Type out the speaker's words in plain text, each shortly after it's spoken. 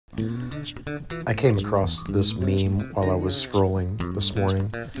I came across this meme while I was scrolling this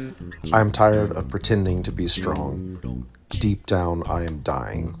morning. I'm tired of pretending to be strong. Deep down, I am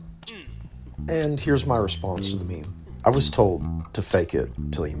dying. And here's my response to the meme. I was told to fake it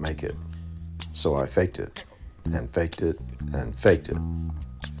till you make it. So I faked it, and faked it, and faked it.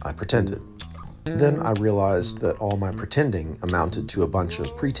 I pretended. Then I realized that all my pretending amounted to a bunch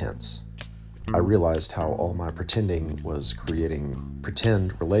of pretense. I realized how all my pretending was creating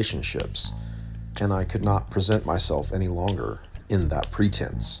pretend relationships, and I could not present myself any longer in that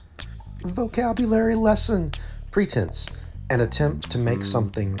pretense. Vocabulary lesson: pretense, an attempt to make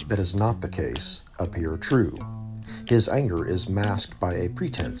something that is not the case appear true. His anger is masked by a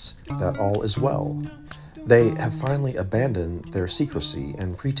pretense that all is well. They have finally abandoned their secrecy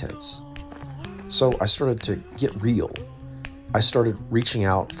and pretense. So I started to get real. I started reaching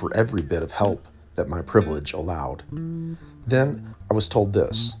out for every bit of help that my privilege allowed. Then I was told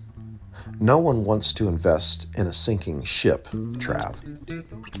this: no one wants to invest in a sinking ship, Trav.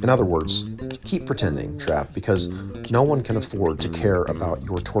 In other words, keep pretending, Trav, because no one can afford to care about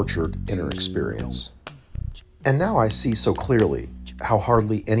your tortured inner experience. And now I see so clearly how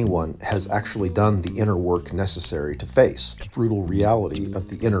hardly anyone has actually done the inner work necessary to face the brutal reality of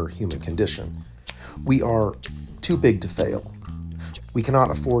the inner human condition. We are too big to fail. We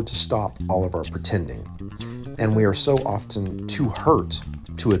cannot afford to stop all of our pretending, and we are so often too hurt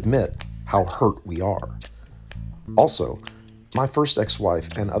to admit how hurt we are. Also, my first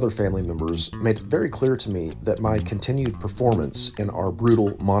ex-wife and other family members made it very clear to me that my continued performance in our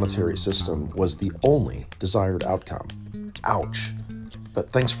brutal monetary system was the only desired outcome. Ouch.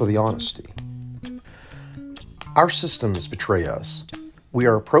 But thanks for the honesty. Our systems betray us. We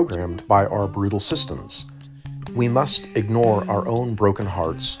are programmed by our brutal systems. We must ignore our own broken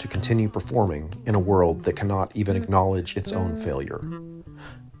hearts to continue performing in a world that cannot even acknowledge its own failure.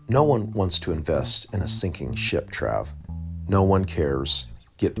 No one wants to invest in a sinking ship, Trav. No one cares.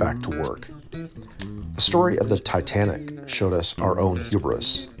 Get back to work. The story of the Titanic showed us our own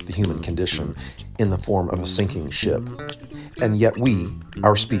hubris, the human condition, in the form of a sinking ship. And yet we,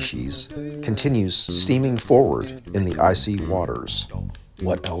 our species, continues steaming forward in the icy waters.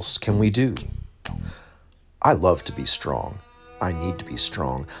 What else can we do? I love to be strong. I need to be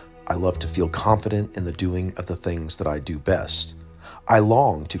strong. I love to feel confident in the doing of the things that I do best. I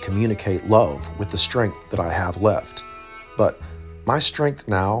long to communicate love with the strength that I have left. But my strength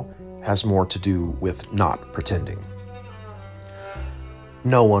now has more to do with not pretending.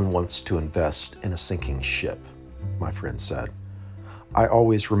 No one wants to invest in a sinking ship, my friend said. I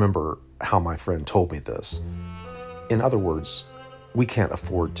always remember how my friend told me this. In other words, we can't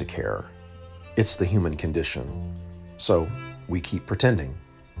afford to care. It's the human condition. So we keep pretending.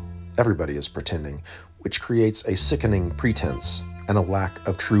 Everybody is pretending, which creates a sickening pretense and a lack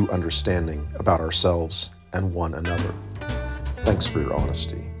of true understanding about ourselves and one another. Thanks for your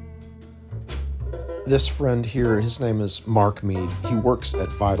honesty. This friend here, his name is Mark Mead. He works at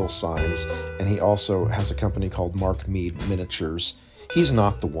Vital Signs, and he also has a company called Mark Mead Miniatures. He's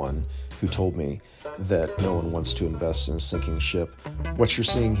not the one who told me that no one wants to invest in a sinking ship. What you're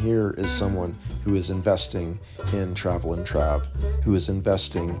seeing here is someone who is investing in Travel and Trav, who is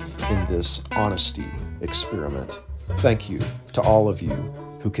investing in this honesty experiment. Thank you to all of you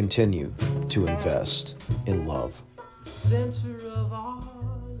who continue to invest in love. The center of all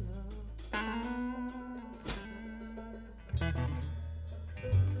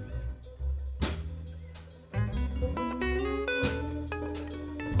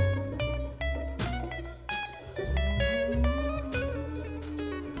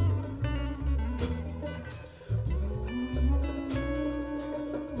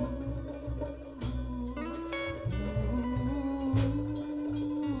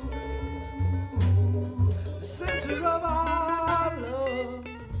of our love.